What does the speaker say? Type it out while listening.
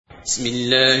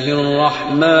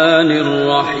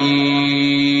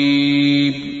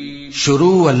बिस्मिल्लाहिर्रहमानिर्रहीम।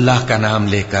 शुरू अल्लाह का नाम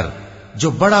लेकर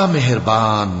जो बड़ा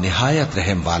मेहरबान निहायत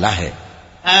रहम वाला है।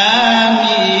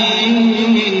 आमीन।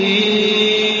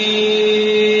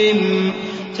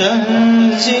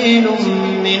 तंज़ीलुम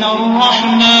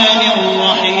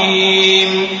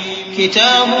मिनर्रहमानिर्रहीम।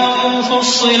 किताबुन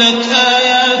फुस्सिलत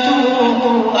आयातुहु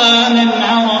क़ुरआनन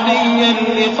अरबिय्यन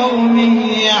लिक़ौमिन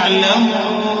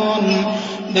यअलमून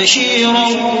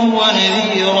बशीरन व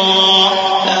नज़ीरा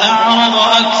फ़अअरज़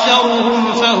अक्सरुहुम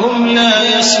फ़हुम ला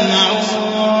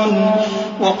यस्मऊन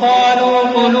वक़ालू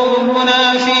क़ुलूबुना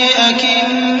फ़ी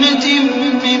अकिन्नतिन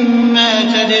मिम्मा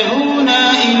तदऊना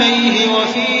इलैहि व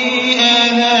फ़ी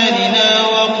आज़ानिना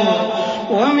वक़र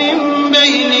व मिन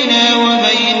बैनिना व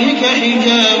बैनिक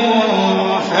हिजाबुन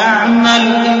फ़अअमल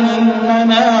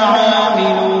इन्नना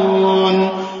आमिलून।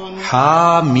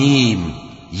 हामीम।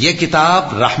 ये किताब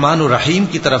रहमान और रहीम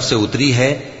की तरफ से उतरी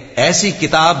है, ऐसी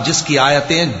किताब जिसकी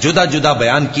आयतें जुदा जुदा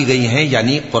बयान की गई हैं,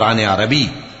 यानी कुरान अरबी,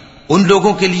 उन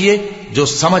लोगों के लिए जो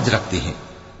समझ रखते हैं,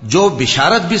 जो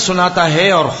बिशारत भी सुनाता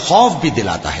है और खौफ भी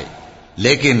दिलाता है।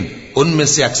 लेकिन उनमें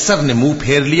से अक्सर ने मुंह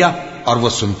फेर लिया और वो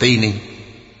सुनते ही नहीं,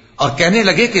 और कहने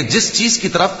लगे कि जिस चीज की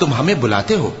तरफ तुम हमें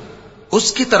बुलाते हो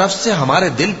उसकी तरफ से हमारे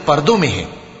दिल पर्दों में हैं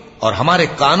और हमारे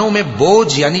कानों में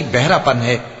बोझ यानी बहरापन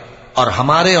है, और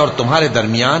हमारे और तुम्हारे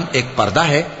दरमियान एक पर्दा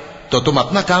है, तो तुम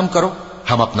अपना काम करो,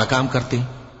 हम अपना काम करते हैं।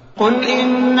 कुल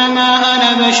इन्नमा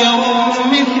अना बशरुम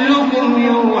मिथलुकुम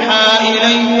यूहा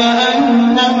इलैया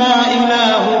अन्नमा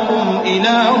इलाहुकुम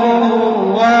इलाहुन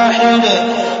वाहिद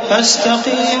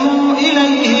फस्तकीमू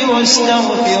इलैहि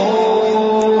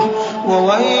वस्तगफिरूह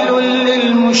ववैलुल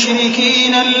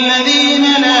लिलमुश्रिकीन अल्लज़ीन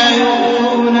ला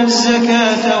यु'तून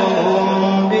अज़्ज़कात वहुम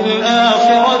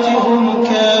बिलआखिरति हुम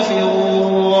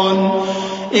काफिरून।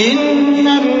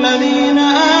 इन्नल्लज़ीन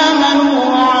आमनू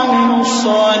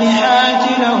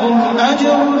वअमिलुस्सालिहाति लहुम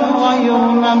अज्रुन गैरु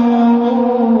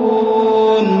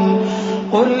ममनून।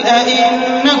 कुल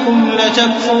अइन्नकुम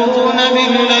लतकफुरून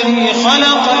बिल्लज़ी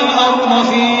खलक़ल अर्द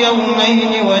फ़ी यौमैन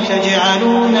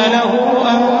वतजअलून लहू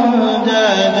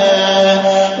अंदादा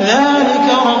ज़ालिक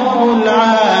रब्बुल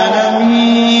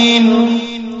आलमीन।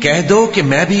 कह दो कि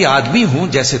मैं भी आदमी हूं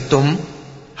जैसे तुम।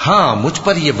 हां, मुझ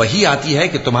पर यह वही आती है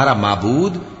कि तुम्हारा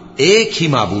माबूद एक ही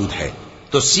माबूद है,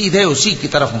 तो सीधे उसी की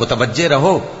तरफ मुतवज्जे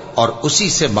रहो और उसी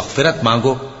से मग़फ़िरत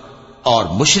मांगो। और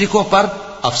मुशरिकों पर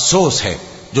अफसोस है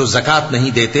जो ज़कात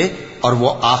नहीं देते और वो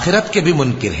आखिरत के भी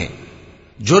मुनकिर हैं।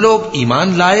 जो लोग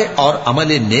ईमान लाए और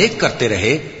अमल नेक करते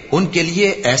रहे, उनके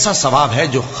लिए ऐसा सवाब है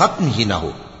जो खत्म ही ना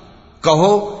हो।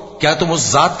 कहो, क्या तुम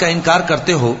उस जात का इनकार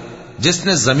करते हो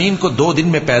जिसने जमीन को 2 दिन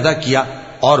में पैदा किया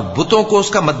और बुतों को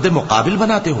उसका मद्दे मुकाबिल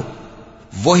बनाते हो?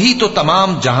 वही तो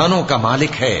तमाम जहानों का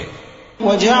मालिक है।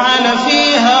 वजअल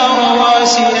फीहा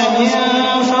रवासिय मिन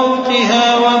फौक़िहा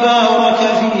वबारक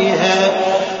फीहा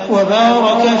वक़द्दर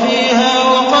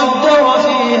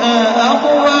फीहा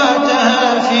अक़वातहा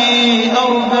फी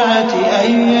अर्बअति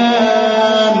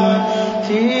अय्यामिन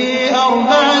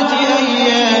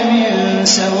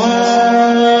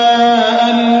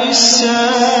सवाअन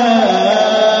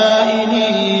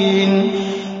लिस्साइलीन।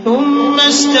 थुम्मा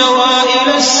इस्तवा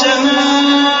इला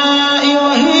अस्समाइ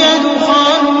वहिय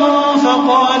दुखान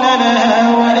फक़ाल लहा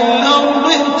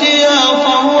वलिल-अर्दि इ'तिया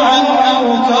तवअन औ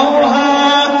करहा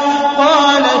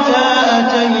क़ालता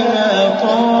अतैना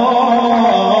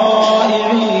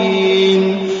ताइ'ीन।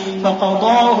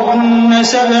 फक़ضاهن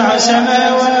 7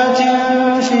 سماوات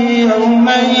في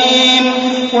يومين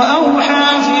وأوحى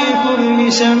في كل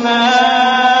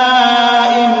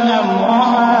سماء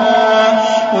أمرها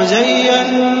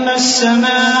وزينا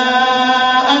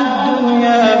السماء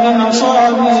الدنيا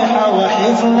بمصابيح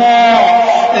وحفظا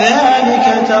ذلك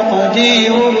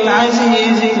تقدير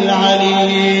العزيز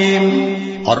العليم।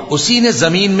 और उसी ने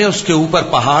जमीन में उसके ऊपर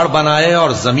पहाड़ बनाए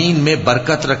और जमीन में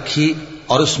बरकत रखी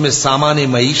और उसमें सामाने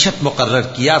मईशत मुकर्रर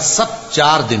किया, सब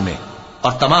 4 दिन में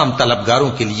और तमाम तलबगारों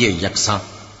के लिए यकसां।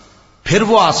 फिर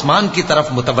वो आसमान की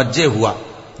तरफ मुतवज्जे हुआ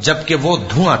जबकि वो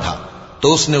धुआं था, तो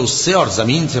उसने उससे और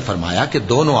जमीन से फरमाया कि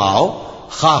दोनों आओ,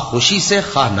 खा खुशी से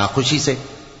खा नाखुशी से।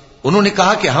 उन्होंने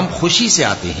कहा कि हम खुशी से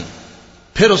आते हैं।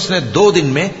 फिर उसने 2 दिन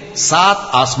में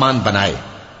 7 आसमान बनाए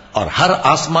और हर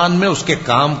आसमान में उसके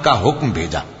काम का हुक्म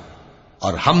भेजा,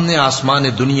 और हमने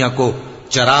आसमान दुनिया को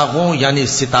चरागों यानी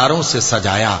सितारों से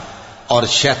सजाया और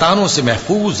शैतानों से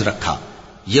महफूज रखा।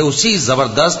 ये उसी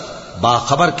जबरदस्त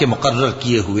बाखबर के मुकर्रर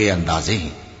किए हुए अंदाजे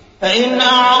हैं। फ़इन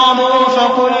अअरदू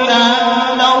फ़क़ुल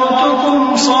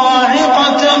अनज़रतुकुम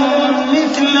साइक़तन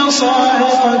मिथल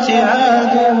साइक़ति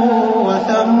आद व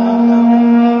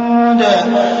समूद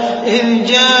इज़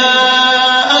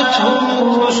जाअत وجاءتهم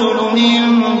الرسل من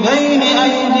بين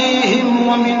أيديهم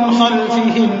ومن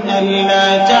خلفهم ألا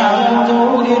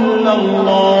تعبدوا إلا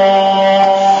الله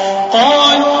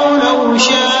قالوا لو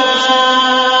شاء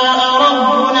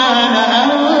ربنا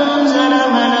لأنزل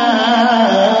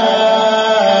ملائكة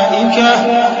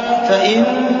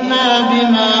فإنا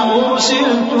بما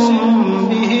أرسلتم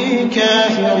به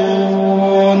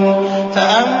كافرون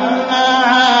فأما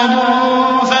عاد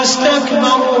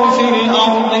فاستكبروا في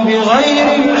الأرض بغير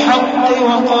الحق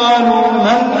وقالوا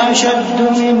من أشد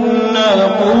منا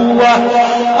قوة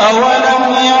أولم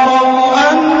يروا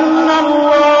أن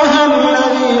الله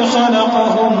الذي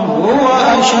خلقهم هو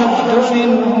أشد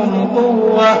منهم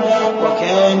قوة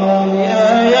وكانوا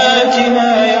بآياتنا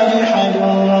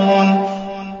يجحدون।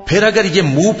 फिर अगर ये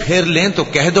मुंह फेर लें तो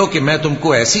कह दो कि मैं तुमको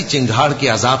ऐसी चिंगाड़ के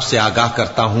अजाब से आगाह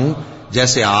करता हूं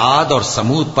जैसे आद और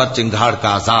समूद पर चिंगाड़ का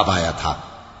अजाब आया था।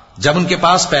 जब उनके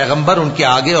पास पैगंबर उनके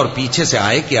आगे और पीछे से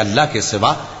आए कि अल्लाह के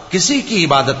सिवा किसी की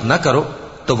इबादत न करो,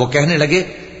 तो वो कहने लगे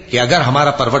कि अगर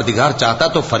हमारा परवरदिगार चाहता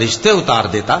तो फरिश्ते उतार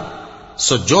देता,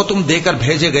 सो जो तुम देकर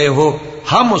भेजे गए हो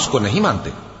हम उसको नहीं मानते।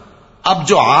 अब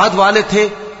जो आद वाले थे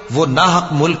वो नाहक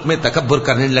मुल्क में तकब्बुर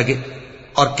करने लगे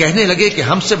और कहने लगे कि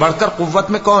हमसे बढ़कर कुव्वत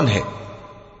में कौन है।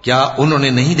 क्या उन्होंने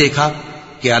नहीं देखा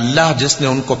कि अल्लाह जिसने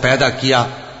उनको पैदा किया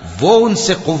वो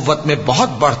उनसे कुव्वत में बहुत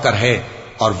बढ़कर है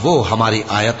और वो हमारी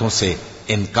आयतों से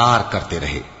इनकार करते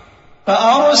रहे।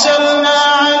 فأرسلنا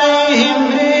عليهم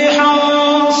ريحا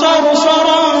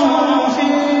صرصرا في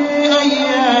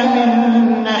أيام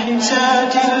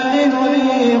نحسات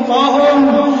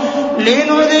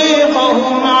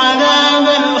لنذيقهم عذاب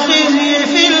الخزي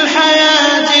في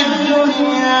الحياة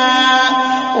الدنيا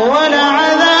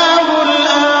ولعذاب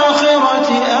الآخرة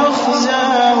أخزى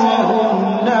وهم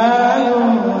لا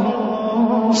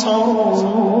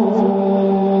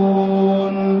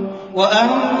ينصرون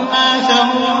وأما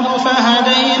ثمود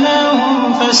فهديناهم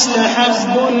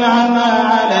فاستحبوا العمى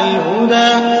على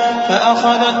الهدى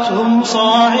فأخذتهم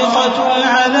صاعقة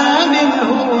العذاب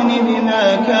الهون بما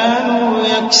كانوا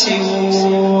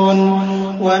يكسبون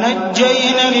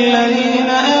ونجينا الذين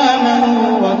آمنوا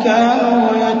وكانوا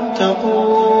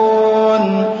يتقون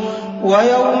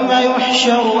ويوم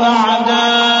يحشر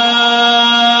أعداء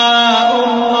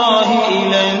الله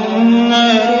إلى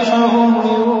النار فهم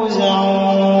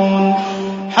يوزعون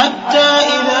حتى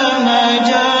إذا ما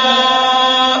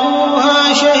جاءوها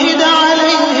شهد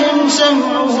عليهم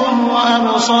سمعهم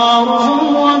وأبصارهم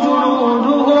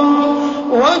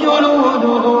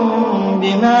وجلودهم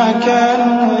بما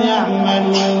كانوا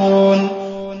يعملون।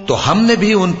 तो हमने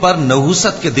भी उन पर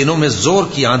नहुसत के दिनों में जोर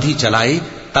की आंधी चलाई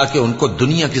ताकि उनको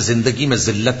दुनिया की जिंदगी में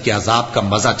जिल्लत के अजाब का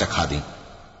मजा चखा दें,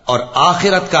 और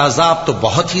आखिरत का अजाब तो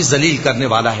बहुत ही जलील करने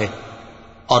वाला है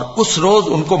और उस रोज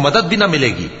उनको मदद भी न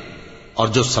मिलेगी। और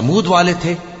जो समूद वाले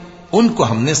थे उनको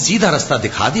हमने सीधा रास्ता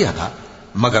दिखा दिया था,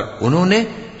 मगर उन्होंने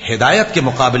हिदायत के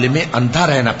मुकाबले में अंधा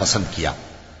रहना पसंद किया,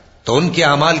 तो उनके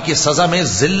अमाल की सजा में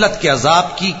जिल्लत के अजाब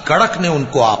की कड़क ने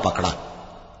उनको आ पकड़ा।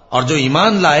 और जो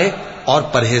ईमान लाए और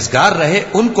परहेजगार रहे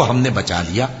उनको हमने बचा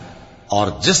लिया। और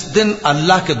जिस दिन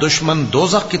अल्लाह के दुश्मन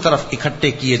दोज़ख की तरफ इकट्ठे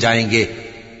किए जाएंगे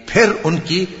फिर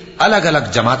उनकी अलग अलग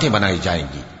जमातें बनाई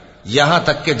जाएंगी, यहां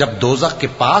तक कि जब दोज़ख के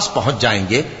पास पहुंच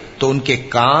जाएंगे तो उनके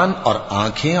कान और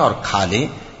आंखें और खालें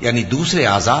यानी दूसरे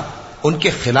आज़ा उनके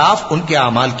खिलाफ उनके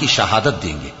अमाल की शहादत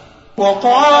देंगे।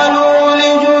 वक़ालू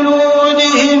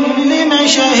लिजुलूदिहिम लिम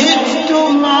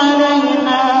शहिदतुम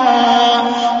अलैना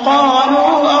क़ालू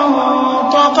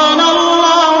अंतक़ना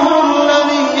अल्लाहु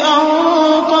अल्लज़ी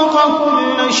अंतक़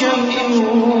कुल्ल शैइन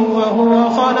वहुव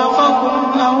ख़लक़कुम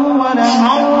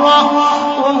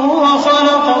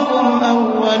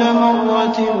अव्वल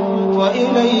मर्रतिन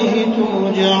वइलैहि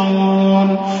तुरजऊन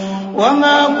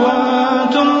वमा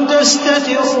कुंतुम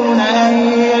तस्ततिरून अन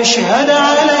यशहद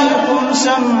अलैकुम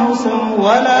समउकुम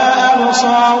वला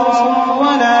अबसारुकुम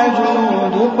वला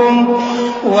जुलूदुकुम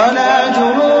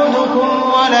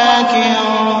वलाकिन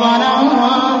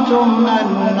ظننتم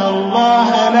अन्न अल्लाह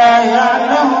ला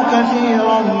यअलमु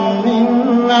कसीरन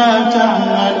मिम्मा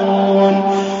तअमलून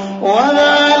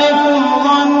वज़ालिकुम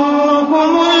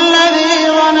ظنكم الذي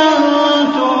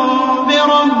ظننتم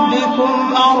بربكم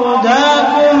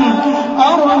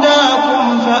أرداكم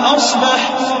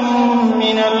فأصبحتم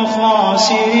من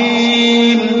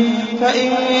الخاسرين فإن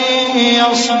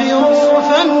يصبروا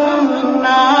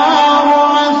فالنار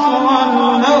مثوى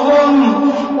لهم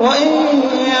وإن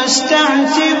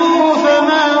يستعتبوا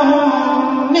فما هم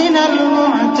من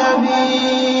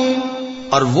المعتبين।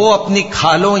 और वो अपनी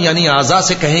खालों यानी आज़ा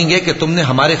से कहेंगे कि तुमने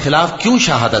हमारे खिलाफ क्यों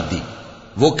शहादत दी।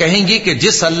 वो कहेंगी कि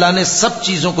जिस अल्लाह ने सब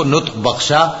चीजों को नुत्क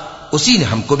बख्शा उसी ने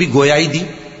हमको भी गोयाई दी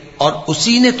और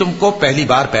उसी ने तुमको पहली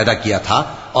बार पैदा किया था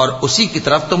और उसी की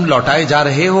तरफ तुम लौटाए जा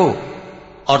रहे हो।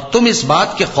 और तुम इस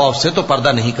बात के खौफ से तो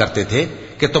पर्दा नहीं करते थे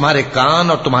कि तुम्हारे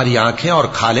कान और तुम्हारी आंखें और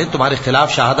खालें तुम्हारे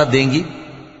खिलाफ शहादत देंगी,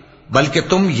 बल्कि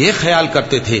तुम ये ख्याल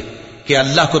करते थे कि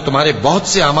अल्लाह को तुम्हारे बहुत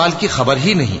से अमाल की खबर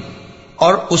ही नहीं।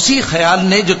 और उसी ख्याल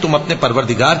ने जो तुम अपने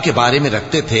परवरदिगार के बारे में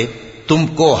रखते थे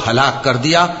तुमको हलाक कर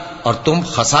दिया और तुम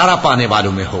खसारा पाने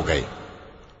वालों में हो गए।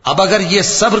 अब अगर ये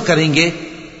सब्र करेंगे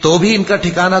तो भी इनका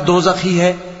ठिकाना दोज़ख ही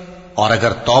है, और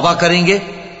अगर तौबा करेंगे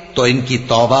तो इनकी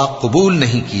तौबा कबूल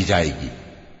नहीं की जाएगी।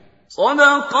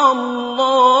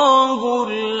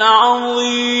 सदक़ल्लाहुल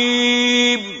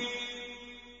अज़ीम।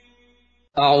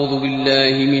 अऊज़ु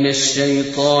बिल्लाहि मिनश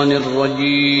शैतानिर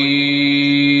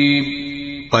रजीम।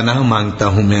 पनाह मांगता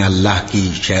हूं मैं अल्लाह की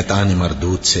शैतान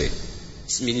मरदूद से।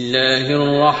 बिस्मिल्लाहिर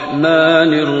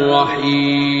रहमानिर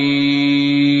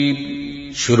रहीम।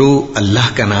 शुरू अल्लाह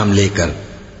का नाम लेकर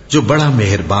जो बड़ा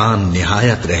मेहरबान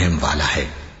निहायत रहम वाला है।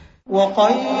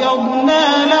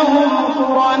 वक़य्यदना लहुम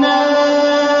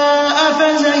क़ुरनाअ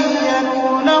फ़ज़य्यनू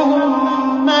लहुम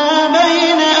मा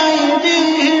बैन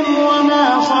अयदीहिम वमा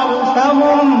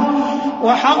ख़ल्फ़हुम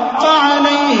वहक़्क़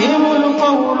अलैहिमुल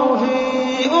क़ौलु फ़ी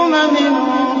उममिन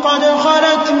क़द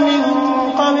ख़लत मिन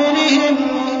क़ब्लिहिम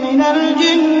मिनल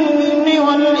जिन्नि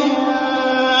वल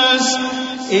इंस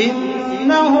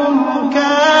इन्नहुम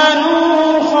कानू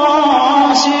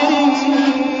खासिरीन।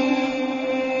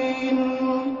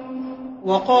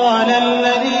 वक़ाल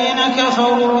अल्लज़ीन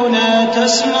कफ़रू ला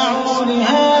तस्मअू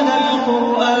लिहाज़ल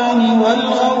क़ुरआनि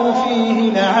वल्ग़व फ़ीहि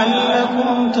लअल्लकुम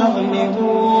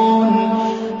तग़लिबून।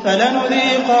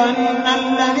 फलनुज़ीक़न्न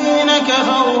الذين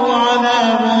كفروا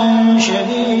عذابا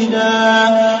شديدا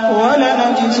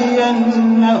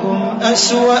ولنجزينهم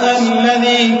أسوأ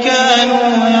الذي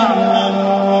كانوا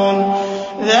يعملون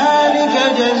ذلك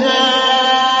جزاء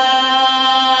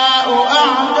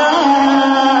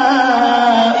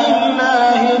أعداء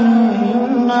الله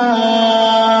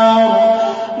النار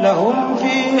لهم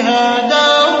فيها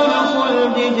دار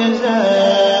الخلد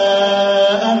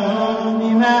جزاء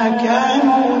بما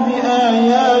كانوا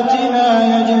بآياتنا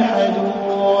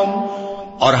يجحدون।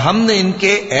 और हमने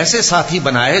इनके ऐसे साथी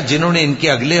बनाए जिन्होंने इनके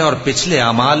अगले और पिछले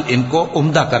अमाल इनको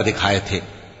उम्दा कर दिखाए थे,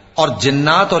 और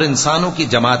जिन्नात और इंसानों की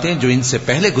जमातें जो इनसे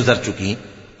पहले गुजर चुकी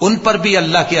उन पर भी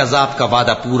अल्लाह के अजाब का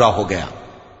वादा पूरा हो गया।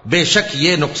 बेशक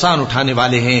ये नुकसान उठाने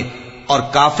वाले हैं। और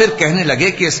काफिर कहने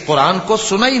लगे कि इस कुरान को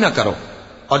सुना ही ना करो,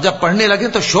 और जब पढ़ने लगे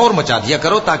तो शोर मचा दिया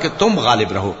करो ताकि तुम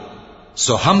गालिब रहो।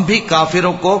 सो हम भी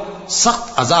काफिरों को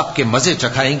सख्त अजाब के मजे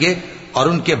चखाएंगे और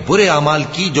उनके बुरे अमाल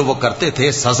की जो वो करते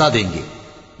थे सजा देंगे।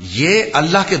 ये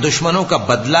अल्लाह के दुश्मनों का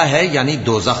बदला है, यानी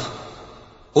दोज़ख।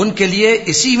 उनके लिए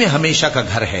इसी में हमेशा का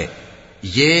घर है।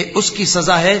 ये उसकी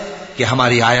सजा है कि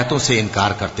हमारी आयतों से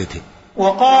इनकार करते थे।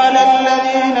 वक़ाल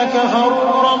अल्लज़ीन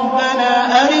कफ़रू रब्बना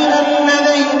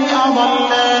अरिनल्लज़ीन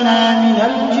अज़ल्लाना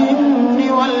मिनल जिन्नि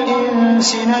वल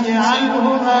इंसि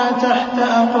नजअलहुमा तहत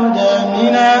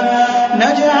अक़दामिना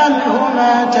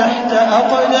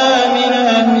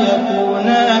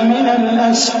लियकूना मिनल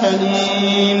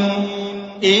अस्फलीन।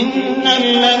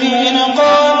 इन्नल्लज़ीन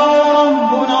क़ालू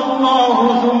रब्बुना अल्लाहु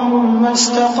थुम्मा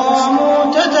इस्तक़ामू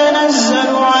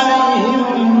ततनज़्ज़लु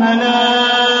अलैहिमुल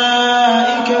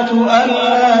मलाइकतु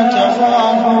अल्ला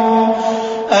तख़ाफू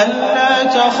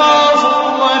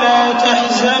वला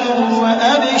तहज़नू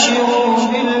वअबशिरू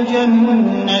बिल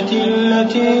जन्नति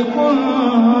अल्लती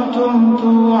कुन्तुम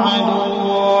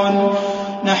तुअदून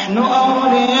नहनु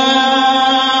औलियाउकुम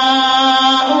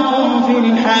फिल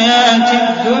हयातिद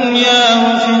दुनिया व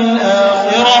फिल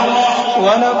आखिरह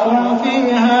वलकुम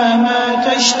फीहा मा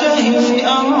तश्तही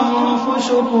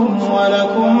अनफुसुकुम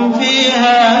वलकुम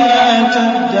फीहा मा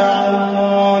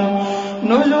तदअून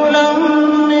नुज़ुलन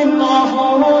मिन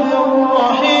गफूरिर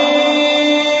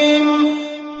रहीम।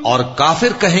 और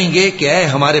काफिर कहेंगे कि ऐ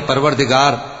हमारे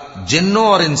परवरदिगार, जिन्नों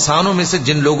और इंसानों में से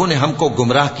जिन लोगों ने हमको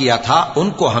गुमराह किया था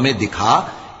उनको हमें दिखा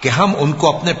कि हम उनको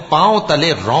अपने पांव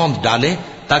तले रौंद डालें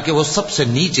ताकि वो सबसे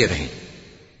नीचे रहें।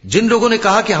 जिन लोगों ने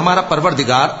कहा कि हमारा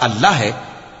परवरदिगार अल्लाह है,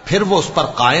 फिर वो उस पर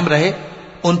कायम रहे,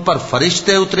 उन पर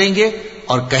फरिश्ते उतरेंगे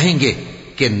और कहेंगे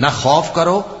कि न खौफ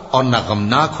करो और न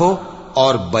गमनाक हो,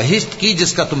 और बहिश्त की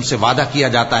जिसका तुमसे वादा किया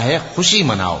जाता है खुशी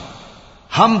मनाओ।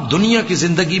 हम दुनिया की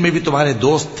जिंदगी में भी तुम्हारे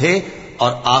दोस्त थे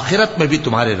और आखिरत में भी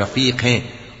तुम्हारे रफीक हैं,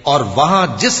 और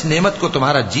वहां जिस नेमत को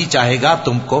तुम्हारा जी चाहेगा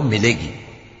तुमको मिलेगी,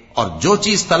 और जो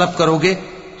चीज तलब करोगे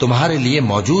तुम्हारे लिए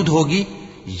मौजूद होगी।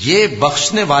 ये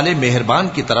बख्शने वाले मेहरबान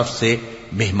की तरफ से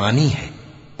मेहमानी है।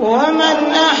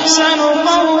 वमन अहसनु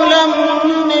क़ौलन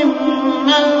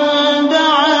मिम्मन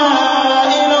दआ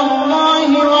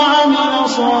इलल्लाहि वअमिल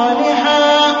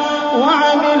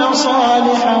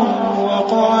सालिहन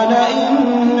वक़ाल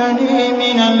इन्ननी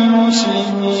मिनल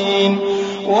मुस्लिमीन।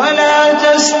 वला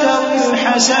तस्तविल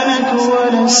हसनतु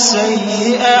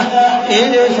वलस्सय्यिअह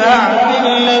इदफ़अ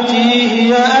बिल्लती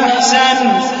हिय अहसन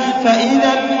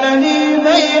फ़इज़ा अल्लज़ी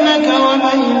बैनक व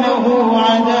बैनहु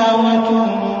अदावतुन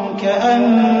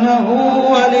कअन्नहु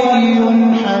वलिय्युन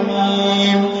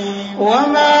हमीम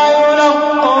वमा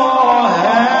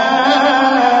युलक़्क़ाहा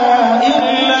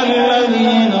इल्ला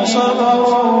अल्लज़ीना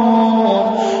सबरू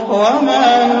वमा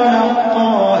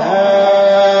युलक़्क़ाहा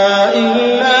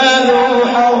इल्ला ज़ू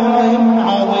हज़्ज़िन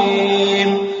अज़ीम।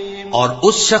 और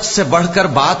उस शख्स से बढ़कर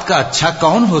बात का अच्छा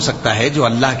कौन हो सकता है जो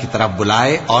अल्लाह की तरफ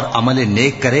बुलाए और अमल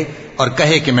नेक करे और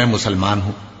कहे कि मैं मुसलमान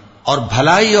हूं। और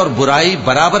भलाई और बुराई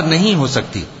बराबर नहीं हो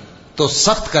सकती, तो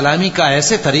सख्त कलामी का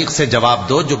ऐसे तरीक से जवाब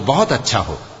दो जो बहुत अच्छा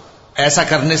हो। ऐसा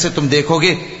करने से तुम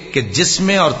देखोगे कि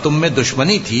जिसमें और तुम में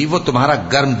दुश्मनी थी वो तुम्हारा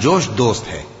गर्मजोश दोस्त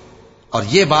है। और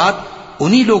ये बात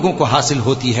उन्हीं लोगों को हासिल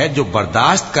होती है जो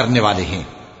बर्दाश्त करने वाले हैं,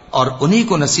 और उन्हीं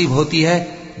को नसीब होती है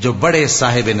जो बड़े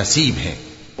साहिब नसीब हैं।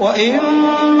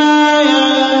 वइम्मा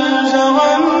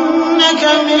यंज़गन्नक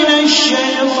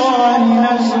मिनश्शैतानि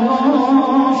नज़्गुन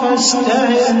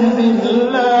फस्तइज़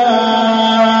बिल्लाहि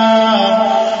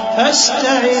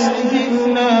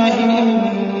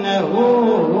इन्नहु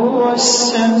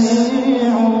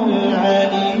हुवस्समीउल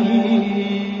अलीम।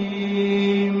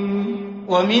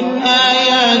 वमिन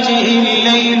आयातिहि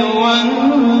अल-लैलु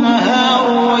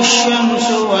वन-नहारु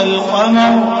वश-शम्सु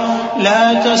वल-क़मर ला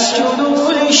तस्जुदू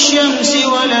लिश-शम्सि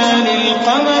वला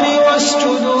लिल-क़मरि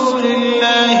वस्जुदू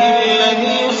लिल्लाहि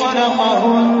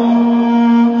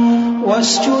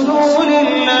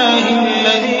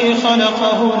الذي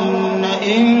خلقهن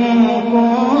إن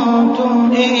كنتم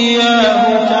إياه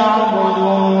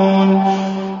تعبدون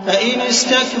فإن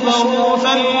استكبروا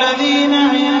فالذين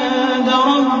عند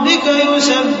ربك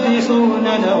يسبحون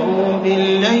له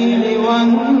بالليل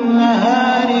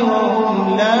والنهار وهم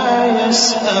لا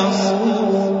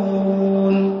يسأمون।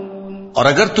 और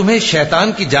अगर तुम्हें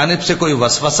शैतान की जानिब से कोई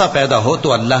वसवसा पैदा हो तो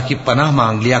अल्लाह की पनाह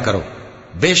मांग लिया करो,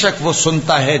 बेशक वो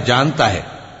सुनता है, जानता है।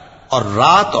 और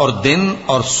रात और दिन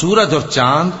और सूरज और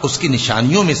चांद उसकी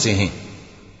निशानियों में से हैं।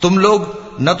 तुम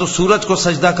लोग न तो सूरज को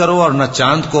सजदा करो और न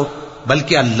चांद को,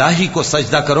 बल्कि अल्लाह ही को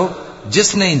सजदा करो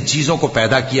जिसने इन चीजों को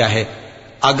पैदा किया है,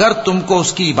 अगर तुमको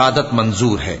उसकी इबादत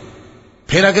मंजूर है।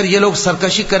 फिर अगर ये लोग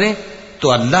सरकशी करें तो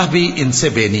अल्लाह भी इनसे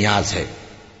बेनियाज है,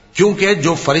 क्योंकि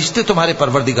जो फरिश्ते तुम्हारे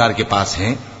परवरदिगार के पास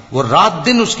हैं वो रात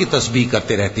दिन उसकी तस्बीह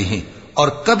करते रहते हैं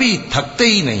और कभी थकते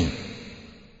ही नहीं।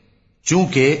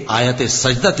 चूंकि आयत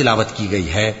सजदा तिलावत की गई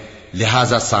है,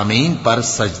 लिहाजा सामीन पर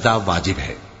सजदा वाजिब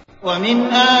है। वमिन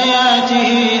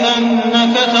आयातिहि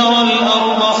अन्नका तरल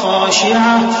अर्द खाशिअह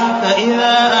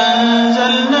फइज़ा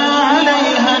अंज़लना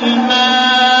अलैहा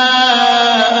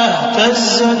अल-माअ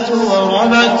इhtazat व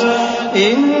रबत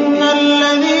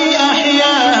इन्नल्लज़ी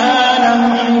अहयाहा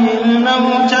लमुhyil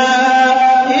मौता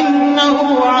इन्नहु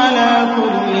अला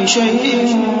कुल्लि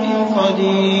शैइन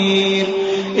क़दीर।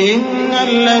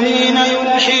 इन्नल्लज़ीन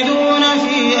युल्हिदून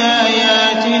फ़ी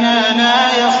आयातिना ला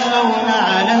यख़फ़ून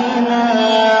अलैना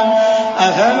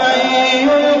अफ़मन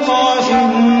युल्क़ा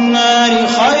फ़िन्नारि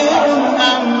ख़ैरुन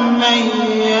अम्मन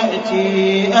यअती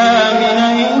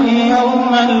आमिनन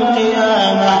यौमल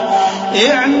क़ियामह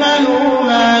इअमलू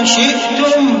मा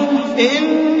शि'तुम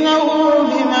इन्नहु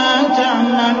बिमा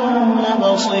तअमलून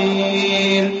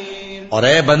बसीर। और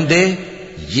ए बंदे,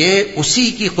 ये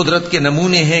उसी की कुदरत के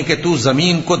नमूने हैं कि तू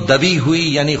जमीन को दबी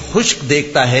हुई यानी खुश्क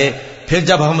देखता है, फिर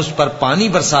जब हम उस पर पानी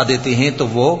बरसा देते हैं तो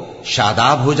वो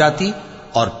शादाब हो जाती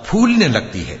और फूलने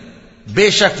लगती है।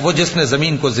 बेशक वो जिसने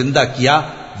जमीन को जिंदा किया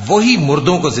वही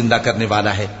मुर्दों को जिंदा करने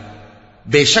वाला है।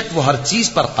 बेशक वो हर चीज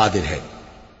पर कादिर है।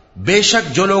 बेशक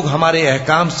जो लोग हमारे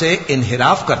अहकाम से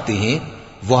इन्हिराफ करते हैं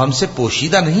वो हमसे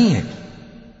पोशीदा नहीं है।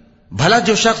 भला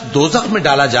जो शख्स दोज़ख में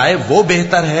डाला जाए वो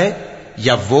बेहतर है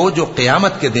या वो जो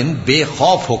क़यामत के दिन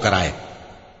बेखौफ होकर आए।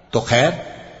 तो खैर,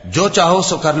 जो चाहो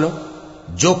सो कर लो,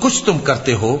 जो कुछ तुम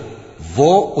करते हो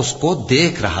वो उसको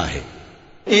देख रहा है।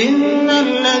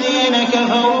 इन्नल्लज़ीन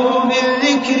कफ़रू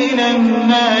बिज़्ज़िक्रि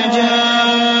लम्मा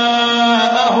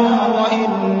जाअहुम व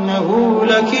इन्नहु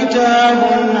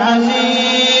लकिताबुन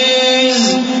अज़ीज़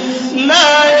ला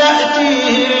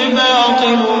यअतीहिल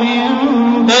बातिलु मिन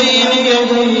बैनि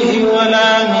यदैहि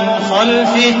वला मिन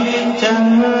खल्फिहि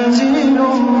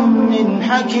तंज़ीलुम मिन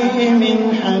हकीमिन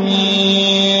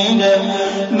हमीद।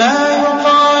 मा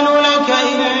युक़ालु लक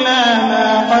इल्ला मा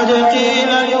क़द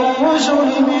क़ील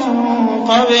लिर्रुसुलि मिन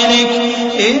क़ब्लिक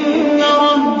इन्न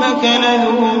रब्बक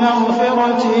लज़ू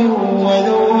मग़फ़िरतिन व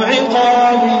ज़ू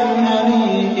इक़ाबिन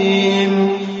अलीम।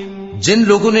 जिन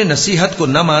लोगों ने नसीहत को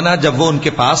न माना जब वो उनके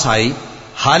पास आई,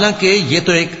 हालांकि ये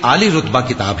तो एक आली रुतबा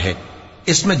किताब है,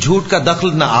 इसमें झूठ का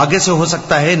दखल न आगे से हो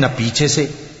सकता है न पीछे से।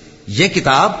 ये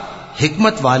किताब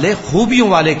हिकमत वाले, खूबियों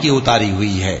वाले की उतारी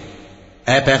हुई है।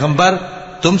 ऐ पैगंबर,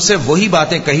 तुमसे वही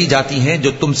बातें कही जाती हैं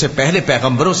जो तुमसे पहले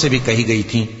पैगंबरों से भी कही गई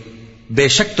थीं।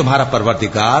 बेशक तुम्हारा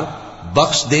परवरदिगार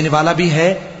बख्श देने वाला भी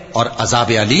है और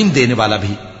अजाब अलीम देने वाला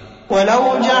भी।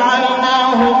 वलौ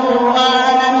जअलनाहु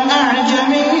कुरआनन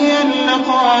अअजमिय्यन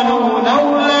लक़ालू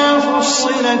लौला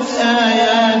फुस्सिलत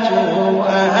आयातुहु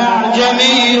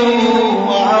अअजमिय्युन व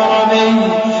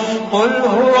अरबिय्युन क़ुल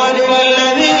हुवा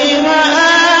लिल्लज़ीना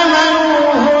आमनू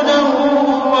हुदन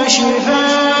व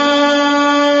शिफ़ाअ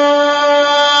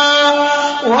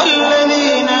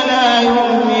वल्लज़ीना ला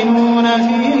युमिनून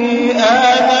फी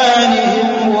आज़ानिहिम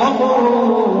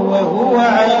वक़रun व हुवा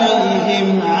अलैहिम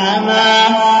अमा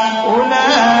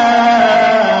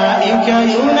उलाइक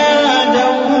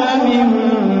युनादौन मिन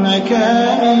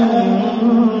मकानिन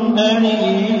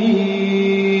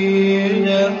बईद।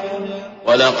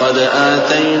 वलक़द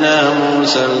आतैना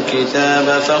मूसा الكتاب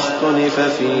فاختلف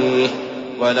فيه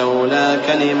ولولا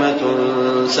كلمة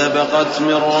سبقت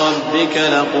من ربك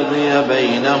لقضي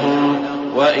بينهم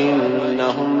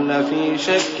وإنهم لفي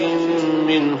شك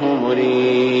منه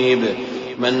مريب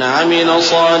من عمل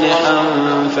صالحا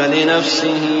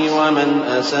فلنفسه ومن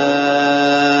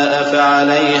أساء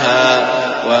فعليها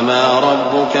وما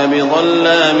ربك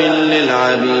بظلام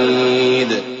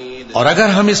للعبيد। और अगर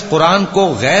हम इस कुरान को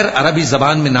गैर अरबी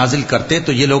जबान में नाजिल करते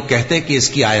तो ये लोग कहते कि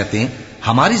इसकी आयतें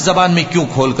हमारी जबान में क्यों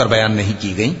खोलकर बयान नहीं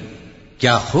की गईं?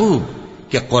 क्या खूब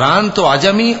कि कुरान तो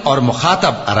अजमी और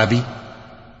मुखातब अरबी।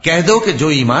 कह दो कि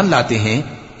जो ईमान लाते हैं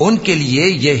उनके लिए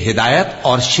ये हिदायत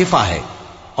और शिफा है,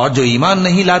 और जो ईमान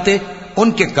नहीं लाते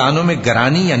उनके कानों में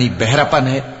गरानी यानी बहरापन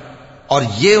है, और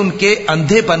ये उनके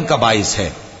अंधेपन का बाइस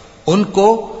है।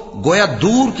 उनको गोया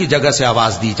दूर की जगह से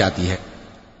आवाज दी जाती है।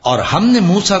 और हमने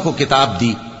मूसा को किताब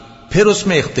दी, फिर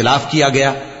उसमें इख्तिलाफ किया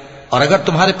गया, और अगर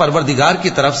तुम्हारे परवरदिगार की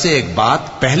तरफ से एक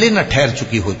बात पहले न ठहर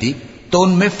चुकी होती तो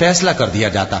उनमें फैसला कर दिया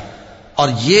जाता। और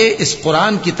ये इस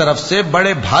कुरान की तरफ से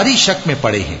बड़े भारी शक में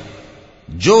पड़े हैं।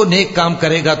 जो नेक काम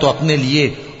करेगा तो अपने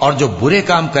लिए, और जो बुरे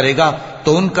काम करेगा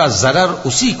तो उनका ज़रर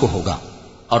उसी को होगा।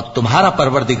 और तुम्हारा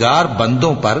परवरदिगार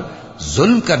बंदों पर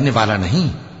जुल्म करने वाला नहीं।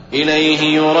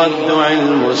 इलैहि युरद्दु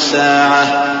इल्मुस्साअह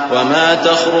वमा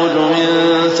तख़रुजु मिन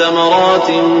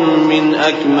समरातिन मिन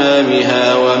अक्मामिहा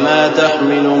वमा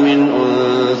तहमिलु मिन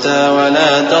उन्सा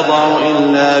वला तदअु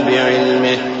इल्ला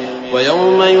बिइल्मिहि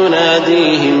वयौम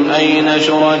युनादीहिम ऐन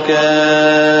शुरकाई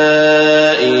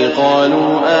क़ालू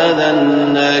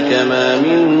आज़न्नाका मा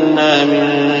मिन्ना मिन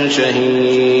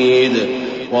शहीद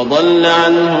वज़ल्ल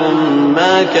अन्हुम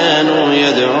मा कानू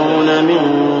यदऊन मिन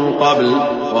क़ब्ल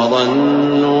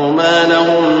वज़न्नू मा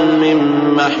लहुम मिन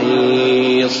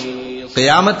महीस।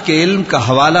 क़यामत के इल्म का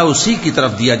हवाला उसी की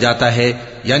तरफ दिया जाता है,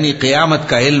 यानी क़यामत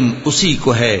का इल्म उसी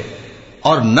को है।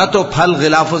 और न तो फल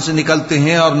गिलाफों से निकलते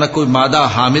हैं और न कोई मादा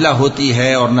हामिला होती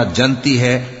है और न जनती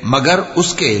है मगर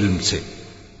उसके इल्म से।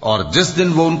 और जिस दिन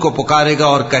वो उनको पुकारेगा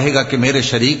और कहेगा कि मेरे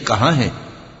शरीक कहाँ हैं,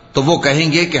 तो वो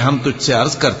कहेंगे कि हम तुझसे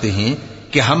अर्ज करते हैं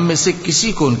कि हम में से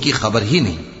किसी को उनकी खबर ही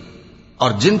नहीं।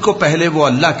 और जिनको पहले वो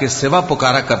अल्लाह के सिवा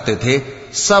पुकारा करते थे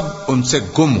सब उनसे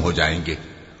गुम हो जाएंगे,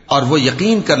 और वो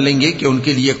यकीन कर लेंगे कि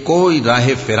उनके लिए कोई राह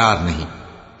फिरार नहीं।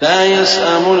 ला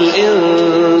यसअमुल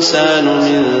इंसानु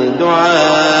मिन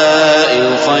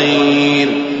दुआइल खैर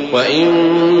व इन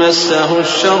मस्सहु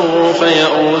अश्शर्रु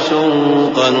फयऊसुन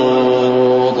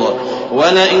क़नूत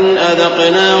वलइन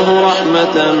अज़क़नाहु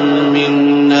रहमतन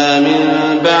मिन्ना मिन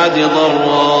बअदि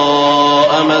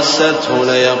ضراء मस्सतहु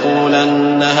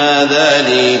लयक़ूलन्न हाज़ा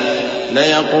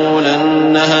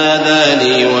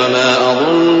ली वमा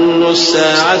अज़ुन्नु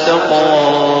अस्साअत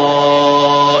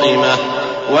क़ाइमह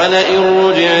वलइन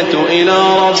रुजिअतु इला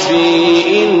रब्बी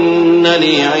इन्न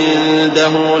ली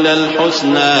इंदहु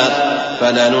लल्हुस्ना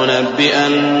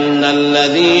फलनुनब्बिअन्न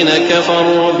अल्लज़ीना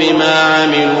कफ़रू बिमा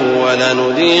अमिलू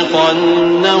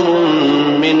वलनुज़ीक़न्नहुम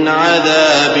मिन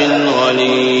अज़ाबिन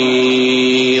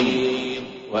गलीज़।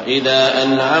 वइज़ा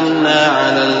अनअमना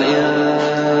अलल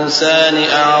इंसानि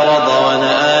अअरज़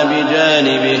वनअा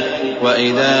बिजानिबिहि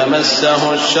वइज़ा मस्सहु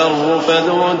अश्शर्रु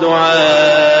फज़ू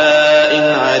दुआइन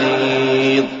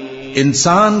अरीज़।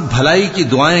 इंसान भलाई की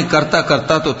दुआएं करता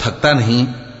करता तो थकता नहीं,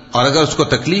 और अगर उसको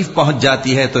तकलीफ पहुंच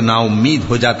जाती है तो नाउम्मीद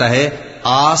हो जाता है,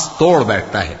 आस तोड़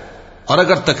बैठता है। और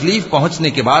अगर तकलीफ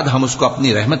पहुंचने के बाद हम उसको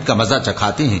अपनी रहमत का मजा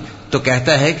चखाते हैं तो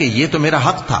कहता है कि ये तो मेरा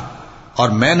हक था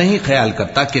और मैं नहीं ख्याल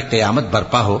करता कि क़यामत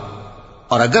बर्पा हो।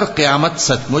 और अगर क़यामत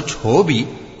सचमुच हो भी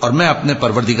और मैं अपने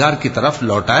परवरदिगार की तरफ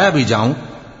लौटाया भी जाऊं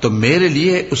तो मेरे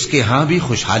लिए उसके यहां भी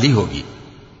खुशहाली होगी।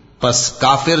 बस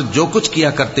काफिर जो कुछ किया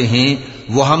करते हैं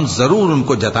वो हम जरूर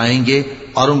उनको जताएंगे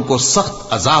और उनको सख्त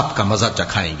अजाब का मजा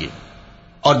चखाएंगे।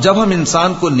 और जब हम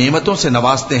इंसान को नेमतों से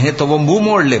नवाजते हैं तो वो मुंह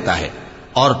मोड़ लेता है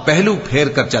और पहलू फेर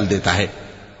कर चल देता है,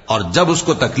 और जब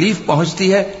उसको तकलीफ पहुंचती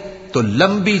है तो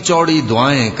लंबी चौड़ी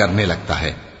दुआएं करने लगता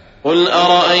है। कुल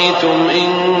अरअयतुम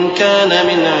इन कान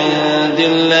मिन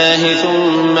इंदिल्लाहि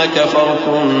सुम्मा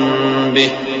कफरतुम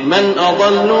बिहि मन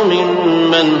अदल्लु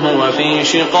मिम्मन हुव फी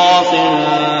शिकाकिन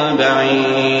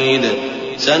बईद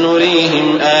सनुरीहिम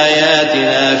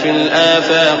आयातिना फिल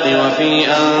आफाक़ि व फी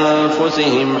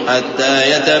अनफुसिहिम हत्ता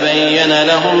यतबय्यन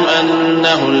लहुम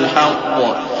अन्नहुल हक़्क़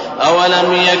अवलम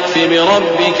यकफ़ि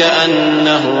बिरब्बिक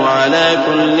अन्नहु अला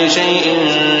कुल्लि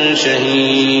शैइन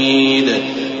शहीद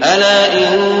अला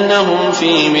इन्नहुम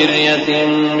फी मिर्यतिन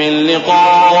मिन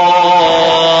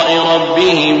लिक़ाइ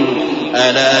रब्बिहिम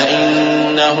अला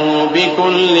इन्नहु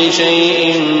बिकुल्लि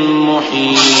शैइन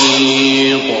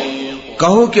मुहीत।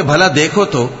 कहो कि भला देखो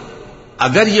तो,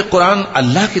 अगर ये कुरान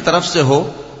अल्लाह की तरफ से हो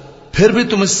फिर भी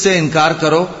तुम इससे इनकार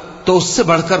करो तो उससे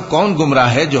बढ़कर कौन गुमराह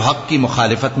है जो हक की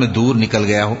मुखालिफत में दूर निकल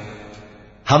गया हो।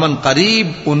 हम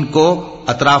अनकरीब उनको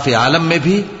अतराफ आलम में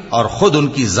भी और खुद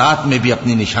उनकी जात में भी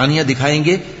अपनी निशानियां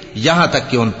दिखाएंगे, यहां तक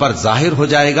कि उन पर जाहिर हो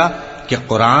जाएगा कि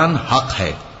कुरान हक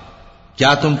है।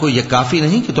 क्या तुमको यह काफी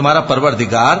नहीं कि तुम्हारा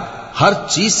परवरदिगार हर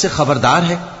चीज से खबरदार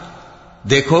है?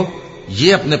 देखो,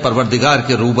 ये अपने परवरदिगार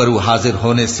के रूबरू हाजिर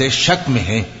होने से शक में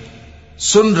हैं।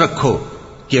 सुन रखो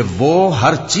कि वो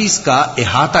हर चीज का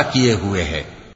इहाता किए हुए है।